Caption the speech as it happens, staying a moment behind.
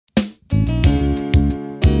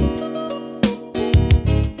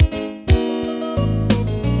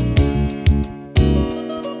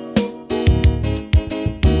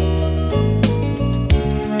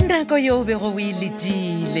nako yo be go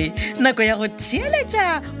letile nako ya go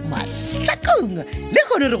tshepiša mahlakong le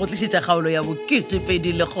gone re go tlišetša kgaolo ya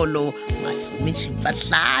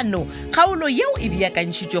bo-2015 kgaolo yeo e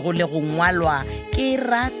beakantšhitšwego le go ngwalwa ke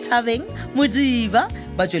Rathabeng Modiba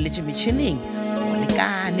ba tšweletše metšhineng go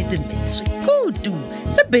lekane Dimitri Kutu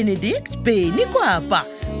le Benedict Beny Kwapa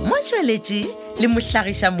motšweletši le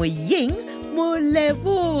mohlagiša moyeng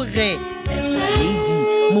Moleboge Lady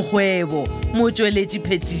Mokgwebo motšweletši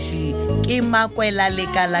phetiši ke Makwela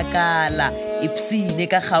Lekalakala ipsine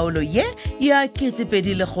ka kgaolo ye ya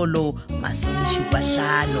 2175.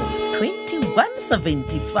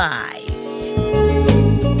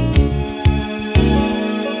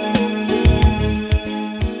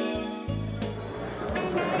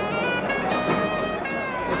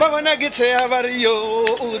 Babana gitse abariyo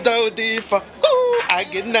udaudifa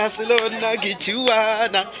aginnasilona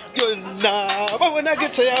gichiwana yona babana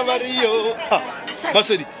gitse abariyo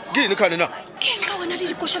masedi gini kanena kenga wana le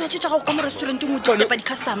dikoshana tša go ka mo restaurant mo di pa di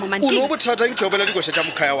customer man o no bothata nke obela dikosha tša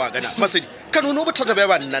mokaya wa kana masedi kana o no bothata ba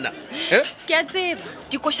bannana ke a tseba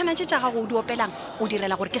dikoshana tša go di opelang o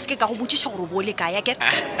direla gore ke se ke ka go botšiša gore bo le kaya ke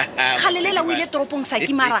galelela o ile toropong sa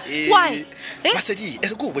kimara why masedi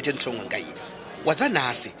ere go botse nthongwe ka ina wa tsa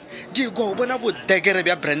nase ke go bona bodegere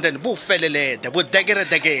bja Brandon bo felelete bodegere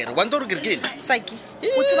wa ntoro ke re kene saki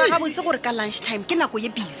o tseba ga botse gore ka lunch time ke nako ye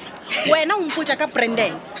busy wena o mpotša ka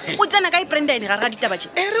Brandon o tsena ka Brandon ga ditaba tše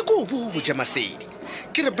ere go bo botse masedi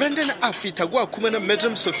ke re Brandon a fita go a khumana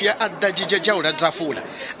Madam Sylvia a dajije jaula drafula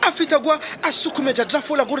a fita go a sukumetša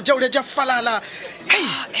drafula gore jaula ja falala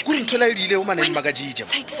hey go nthola ile o maneng magajije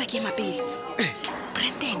saki mapele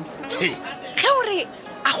Brandon ge ore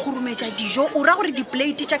a gorumetša dijo o ra gore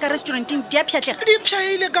di-plate tša ka restauranteng di a pšhatlega di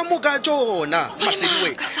pšhaile ka moka tšona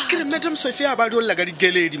masediwe ke re Madam Sylvia a ba diolla ka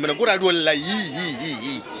dikeledi mona gore a diolla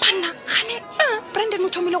banna gane Brandon o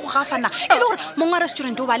thomile go gafana e le gore mongwe wa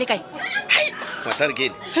restaurant o ba le kae matsare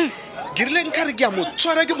kene ke rile nkare ke a mo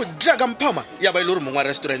tshwara ke mo dira ka mphama ya ba e le gore mongwe wa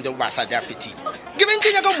restaurant o ba sa di a fetile ke beng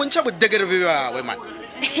ke nyaka montšha bodekere be bawe man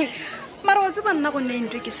mara wa tseba nna go nne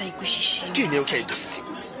ntwe ke sa ikwešišeng ke ne o ka itosiseng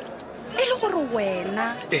e le gore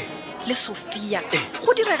wena le Sylvia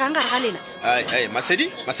go diregang gare ga lena ai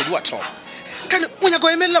masedi wa thoma kana o nyaka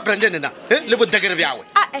go emelela Brandon na le bodekere bjawe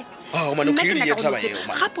mano ke ile taba eo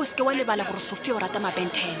man gape o se ke wa lebala gore Sylvia o rata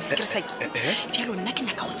mabentene ke re saki bjalo nna ke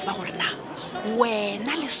nyaka go tseba gore na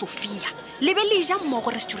wena le Sylvia le be le ja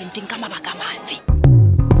mmogo restauranteng ka mabaka mafe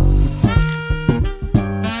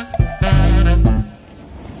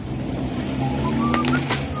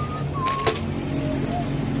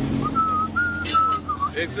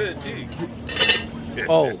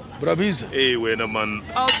Oh, bra Bizza. Wena man.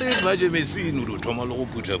 I'll say baje mesini ro thoma le go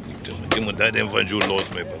putsa ke mo dade mfa jo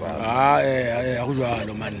lost me baba. A go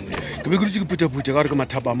jalo man. Ke be go ditse ke putsa ka re ke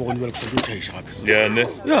mathapa mo go ntsela go sa tshepiša gape. Ya ne?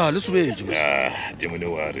 Ya le sobetse. Ke mo ne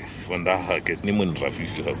wa re fonda ha ke ni mo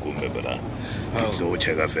nrafisi ga go me bala. Go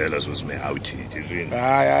cheka fela so sme out izini.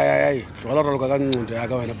 Ai. Tlogela ralo ka nqondo ya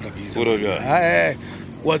ka wena bra Bizza. Go ro ja.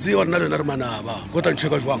 Wa tsi wa nna le na re manaba. Go tla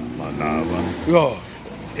ncheka jwang? Manaba. Yo.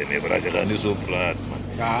 Ke me bra ga ni so plat man.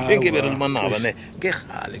 Ke be re manaba ne ke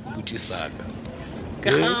gale ke butisaka. Ke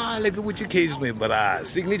gale ke butsi case me bra.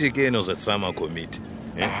 Significant os at summer committee.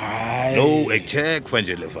 No a check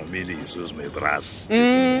fanje le family so me bras.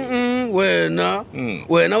 Wena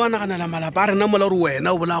wa naganela malapa re na mola re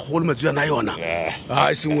wena o bola go le metsi yana yona.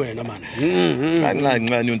 Ha se wena man.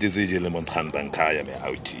 Nna nyo ntse le mo nthandang khaya me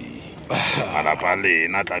out. Malapa le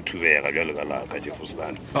na tla thubega jalo ka la ka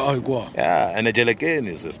Jefferson. Ai kwa. And a jeleken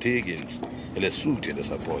is a Stiggins. Le suit and the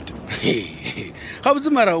support. Ga botse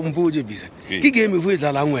mara o mpotse Bizza. Ke game e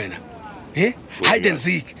tlalang wena. Hide and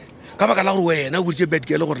seek. Ka baka la gore wena o botse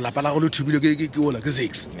Badgirl gore lapa la go le thubile ke ola ke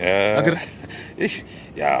 6.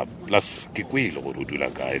 Yeah, plus ke kwile go dula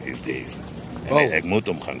kae these days. And I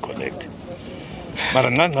moto mkhan connect. Mara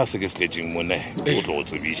nna se ke stretching mone go tlo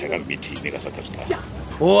tsebisha ka meeting ka Saturday.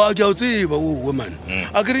 A ke a tseba o man.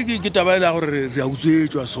 A ke re ke tabaela gore re a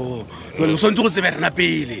utswetswa so. Le sontse go tsebe rena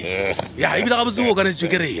pele. Ya e bila ga botse o kana tswe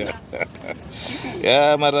ke rena.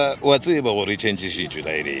 Ya mara wa tseba gore change shitwe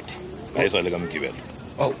la ile. A isa le ka mkibelo.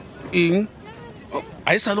 Ing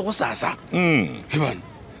a isa le go sasa. Hebana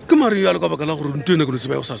ke mare ya le ka baka la gore ntene ke no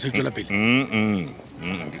tseba go sasa e tswela pele.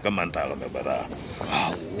 Ke ka mantala me bara.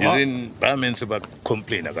 Izin ba mense ba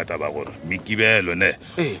complain ka taba gore mikibelo ne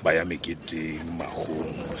ba ya meketeng magong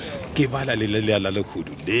ke bala le la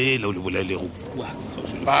khudu le le bolele go bua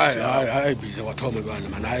ai Bizza wa thoma bana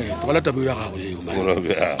man ai to la taba ya gago eo man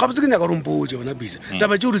ga botse ke nyaka re mpotse bona Bizza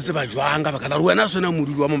taba tše o di tseba jwang ka baka la re wena sona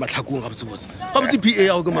modudi wa mo matlhakong ga botse ga botse PA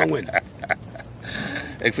ya go ke mang wena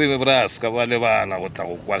Exeme bras ka ba lebala go tla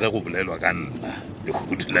go kwa ge go bolelwa ka nna le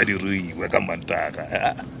go dula di ruiwe ka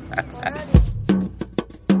mantaka.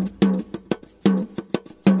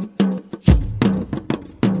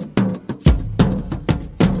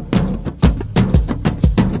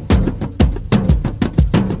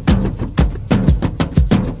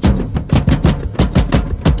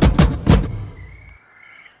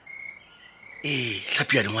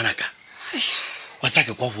 Tlhapia ngwanaka wa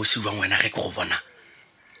tsaka kwa bosi jwa ngwana ge ke go bona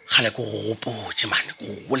gale go gopotse mane go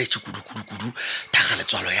goletse kudu thaga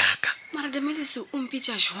letswalo yaka mara demelisi o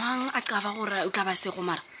mpitša jwang a qaba gore o tla ba sego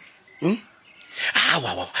mara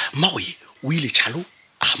wa mmagoye o ile tšhalo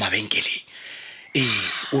a mabenkele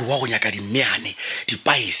o re wa go nyaka dimmeane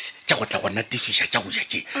dipaese tša go tla go natefiša tša go ja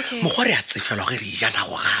tše mogware a tsefelwa ge re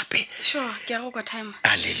ijanago gape sure ke a go kwa time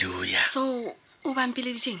alleluja so o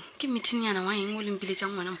bampileditšeng ke meetingnyana wa eng o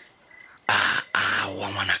lempiletšang ngwana mo wa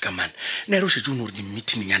ngwanaka mane ne re o šetse o ne gore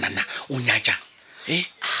di-meetingnyana na o nyatša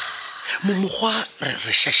mokgwa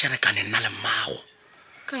re šašerekane nna le mmago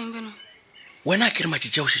ka eng beno wena a ke re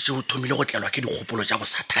matšetše o šetse o thomile go tlelwa ke dikgopolo tša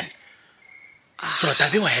bosathane selo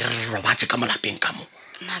tabe wa re robatše ka molapeng ka mo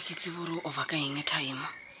nna ke tse bore over ka eng time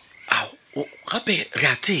gape re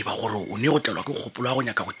a tseba gore o ne go tlelwa ke kgopolo ya go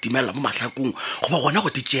nyaka go timelela mo mahlakong goba gona go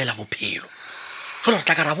ditšeela bophelo fela re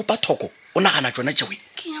tla ka ra bopa thoko o nagana tsona tšewe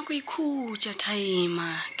ke nyako ikhutša time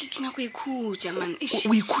ke nyako ikhutša man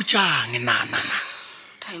o ikhutšang nanana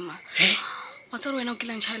time wa tsere wena o ke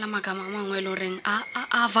lantšhaela magama a mangwe e le goreng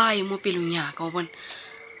a vae mo pelong yaka o bone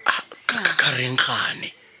ka reng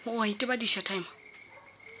gane wa itebadiša time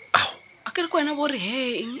a ke re ko wena bore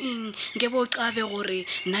he eng nke bo cabe gore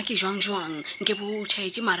nna ke jwang nke bo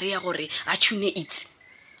tšhaetse maria gore a tune itse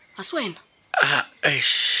a se wena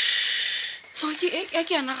so ke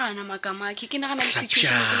a nagana magama ke nagana le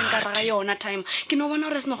situation ke leng ka raga yona time ke no bona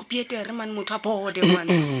gore se no go pietere man motho a bode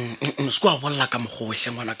once se kwa bolla ka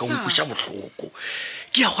mogohle ngwana ka o mpuša botlhoko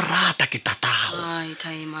ke ya go rata ke tatago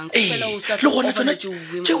le gona tsona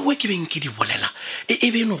tšeoe ke beng ke di bolela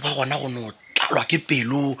e be no ba gona go no tlalwa ke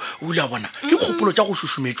pelo o ile a bona ke kgopolo tša go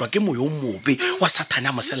šušumetswa ke moyo mobe wa sathane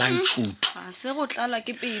a moselang tšhutu se go tlala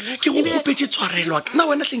ke pelo ke go gopetse tshwarelwa nna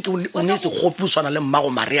wena tlenke o ne se gope o swana le mmago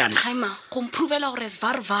mariana time go mprovela gore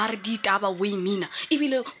svarvar di taba we mina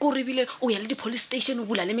ebile ko re bile o ya le di police station o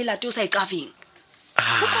bula le melate o sa icaveng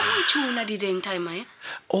o ka mo tshuna di deng time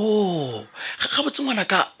ga botse ngwana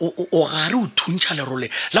ka o gare o thuntšha lerole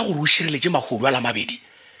la gore o šireletse magodu a la mabedi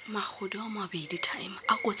magodu a mabedi time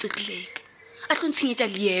a kotsegleke a tlo ntshingetša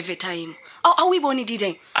lieve time a o e bone di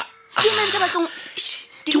deng di mentse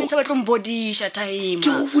ba tlo mbodiša time ke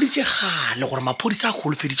go boditše gale gore maphodisa a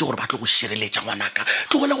golofeditše gore ba tlo go šireletša ngwanaka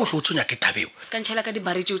tlogela go tlo o tshwenya ke tabeo se ka ntšhela ka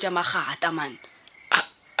dibari tšeo tša magata man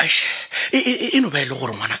e no ba e le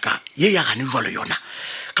gore ngwanaka ye ya gane jwalo yona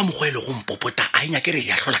ka mokgwa e le go mpopota a e nyake re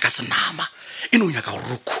ya hlola ka senama e no nyaka gore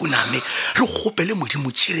re khuname re gopele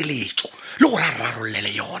modimo tshireletso le gore a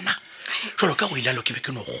rarollele yona jalo ka go ilalo ke be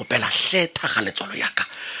ke no gopela hletha ga letswalo yaka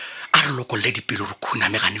a re lokolle dipelo re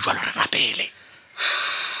khuname gane jwalo re rapele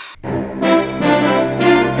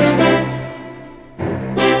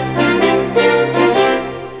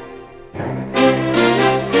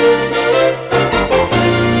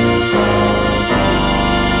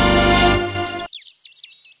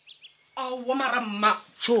wa maramma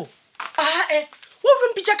so wo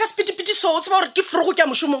mpitša ka sepitipiti so o tseba gore ke forogo ke a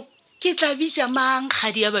mošomong ke tla bitša mang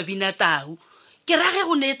kgadi ya babina tau ke rage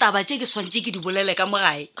go ne taba tše ke swantše ke di bolele ka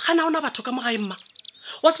mogae gana ona batho ka mogae mma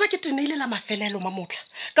wa tseba ke teneile la mafelelo mamotla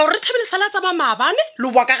ka gore re thebele sala tsa ba maabane le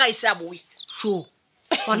boa ka ga e se a boe so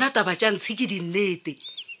gona taba tša ntshe ke dinnete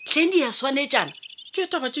tleng di ya swanetšana ke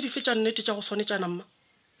taba tše di fetša nnete tša go swanetšana mma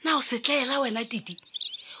na o se tlaela wena titi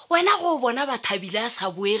wena go bona bathabile a sa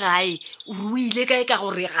boe gae o ruile kae ka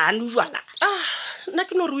gore gane jwala nna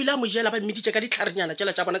ke no ruile a mojela ba mmeditše ka ditlharenyana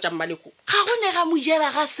tšela tša bona tša mmaleko ga go ne ga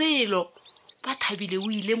mojela ga selo bathabile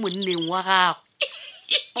o ile monneng wa gago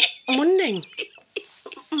monneng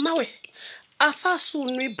mmawe a fa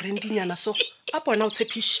sonwe brandinyana so a bona o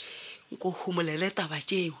tshepiša nko humolele taba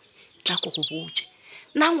tšeo tla ko go botse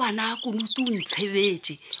nna ngwana a konutu o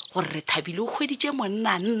ntshebetse gore re thabile o hweditše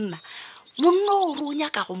monna monna o re o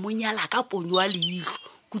nyaka go monyala ka ponyo a leihlo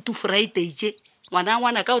kutu friday tše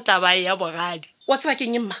ngwana ka o tla ba ya bogadi wa tseba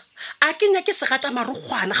keng mma a ke nyake segata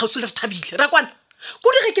marokgwana ga o se le re thabile ra kwana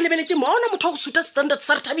kodi ge ke lebeletse mo ona motho wa go suta standard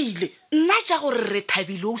sa re thabile nna tša gore re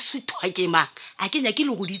thabile o suthwa ke mang a ke nyake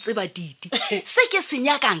le go di tseba titi se ke se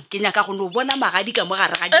nyakang ke nyaka go no bona magadi ka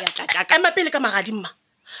mogare ga diatla tšaka ema pele ka magadi mma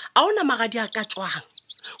a ona magadi a ka tswang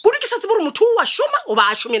kodi ke sa tsebe gore motho wa šoma o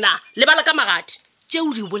ba a šomena lebala ka magadi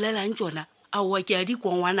tšeo di bolelang tšona aowa ke a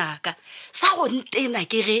dikwa ngwanaka sa go ntena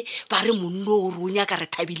ke ge ba re monno o ronya ka re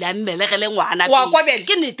thabile mmelegele ngwana wa kwa bjale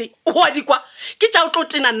ke nnete wa dikwa ke tša o tlo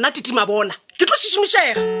tena nna titima bona ke tlo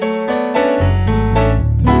šišimišega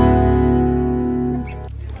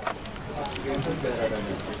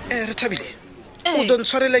re thabile o don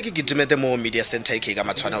tshwarela ke kitimete mo media center ke ka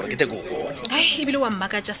matshwana gore ke te go bona ebile wa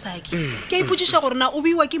mmakatša saki ke a ipotšiša gore na o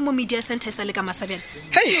beiwa ke mo media center sa le ka masabjana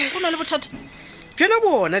hei go na le bothata bjona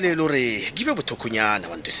bona le le gore ke be bothokonyana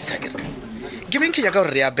wa ntosisa kere ke beng ke yaka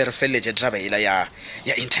gore re a berefeleletše draba ela ya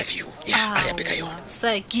interview ya a re ape ka yona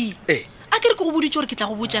saki Eh. a ke re ke go boditse gore ke tla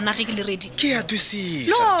go botsa nage ke le ready ke a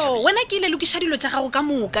twisisa no wena ke ile lokiša dilo tša gago ka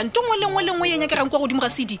moka nto ngwe le ngwe ye nyakerang kwa godimo ga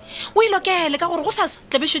cd o ilokele ka gore go sasa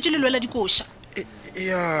tla bešetse lelwela dikoša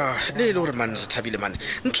ya le le gore man re thabile mane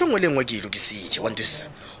ntho ngwe le ngwe ke e lokisitše wa ntosisa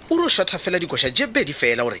o re o shotha fela dikoša je bedi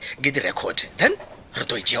fela gore ke di-record then re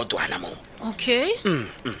to e tšea o twana moo okay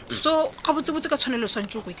so ga botsebotse ka tshwanelo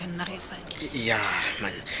swantse o ko e ka nna ge saki ya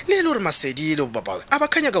man le le gore masedi le bobabawe a ba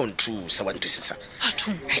khanya ka o nthusa wa ntosisa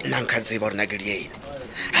batho nna nka tseba gore na ke diene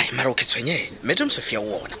ai mara o ke tshwenye madam Sophia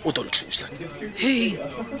wona o tlo nthusa hey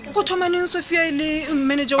go thomaneng Sophia le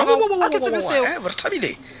manager wa gago a ke tsebe seo re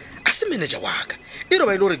thabile a se manager wa ka e re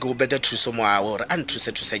ba ile gore ke o bete thuso mo awe gore a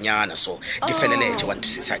nthuse-thusenyana so ke feleletse wa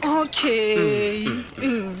ntosisa ke okay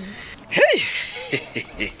hey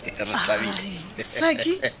re thabile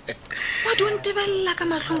saki wa di o ntebella ka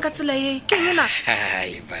matlhong ka tsela ye ke ela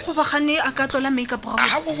ai ba go bagane a ka tlola makeup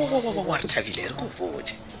ga wa re thabile re go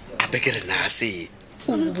botse ape ke re nase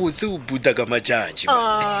o botse o buta ka matšatši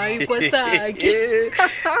ai kwa saki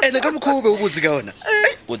ene ka mokgwa o be o botse ka ona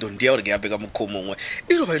o dondia gore ke ape ka mokgwa o mongwe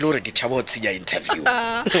e re ba ile gore ke tšhaba o tsenya interview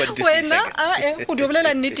wena go di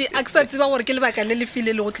obolela nnete a ke sa tseba gore ke lebaka le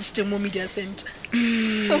lefile le go tlišitšeng mo media center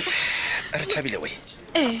re thabile we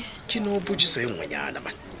ke no botsiso e nngwenyana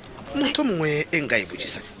man motho mongwe e nka e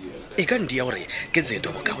botsisa e ka ndia gore ke tseto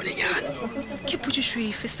bokaonenyana ke potsišo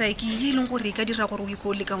efe saki ye e leng gore e ka dira gore o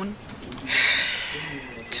iko le kaone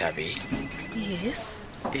thabe yes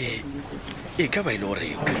e ka ba ile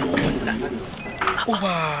gore o no monna o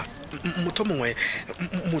ba motho mongwe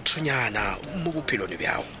mothonyana mo bophelone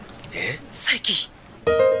bjago saki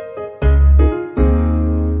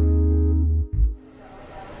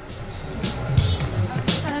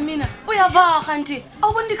Salamina, uyava kanti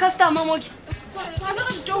awubondi customer moki.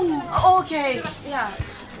 Okay, yeah.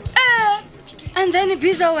 and then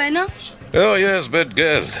Bizza wena Oh yes,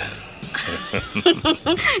 Badgirl.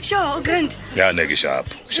 Sure, Grant. Yeah, negi sharp.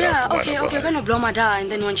 Yeah, okay, we're gonna blow my da and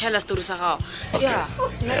then one chala story sa gao. Yeah,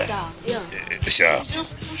 like that. Yeah. Sharp.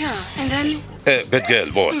 Yeah, and then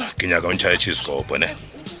Badgirl, bona ke nyaka o ntšhae chiscope ne.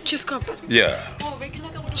 chiscop. Yeah.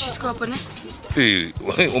 Chiscop ne?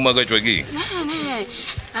 O makatšwa ke Ne.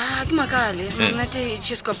 Ah, ke makale. Nate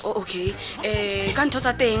chiscop. Okay. Ka ntho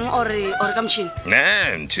tsa teng or ka mtšhini.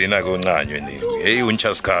 ne mtšhina ko ncanywe ni ei o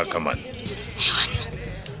ntšha sekhaka man.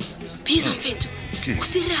 Bizza mfethu. O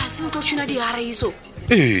serious o tlo tshuna di haraiso.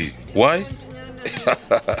 Why?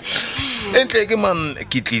 Entle ke man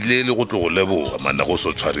ke tlile le go tlo go leboga manna go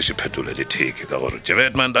so tshwariše phetola ditheke ka gore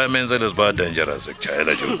Jevet man diamonds is ba dangerous ke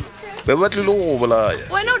tšhaela jo be ba tlile go bolaya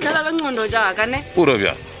Wena o dlala ka ngcondo jaaka ne? o re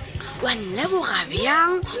bjang Wa nleboga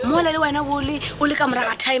bjang mola le wena o le ka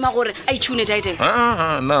moraga time gore a itshune daiteng.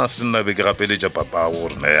 na se nna be ke gapeletša papa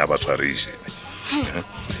gore na ya ba tshwariše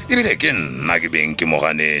ebile ke nna ke beng ke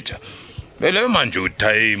moganetša bele manje o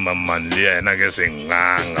time man le yena ke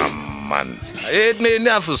senganga man ne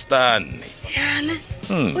afustane Yana.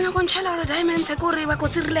 O ya go ntšhela gore diamonds ke gore ba ko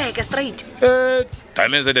tsirileke straight.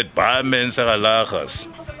 diamonds that diamonds ga lagas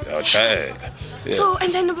ya tšhaela So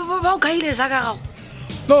and then ba o gaile za ka gago.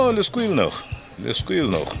 no le squeal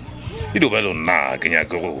nog e do ba lona ke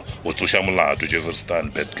nyaka go o tsoša molato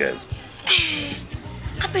Jefferston Badgirl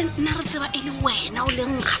Gape nna re tseba e le wena o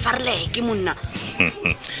leng gafareleke monna.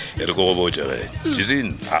 e re ko go botša ge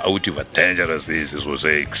jisine out of dangerous is so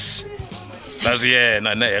sex that's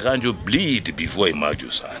yena ne e gantse bleed before e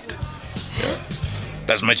majo sata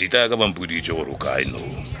that's machita ka bampoditše gore o kae no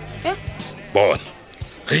bona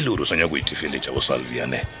ge e le gore o sanya go itefeletša go Sylvia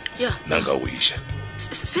ne Yeah. nanka o iša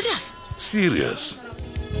Serious?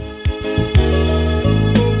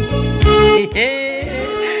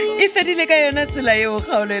 e fedile ka yona tsela eo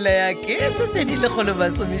kgaolo ela ya ke tse fedile kgolo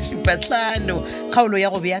masomešupatlhano kgaolo ya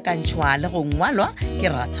go beakantšhwa le go ngwalwa ke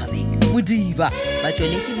Rathabeng Modiba ba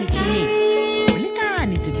tsweletše metšhineng o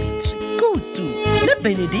lekane Dimitri Kutu le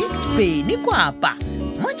Benedict Beny Kwapa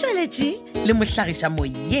motsweletši le mohlagiša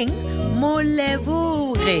moyeng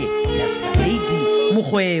Moleboge Lady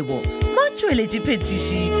Mokgwebo motsweletši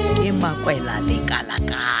phetiši ke Makwela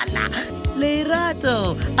Lekalakala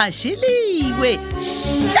lerato a šheliwe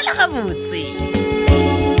šala gabotse.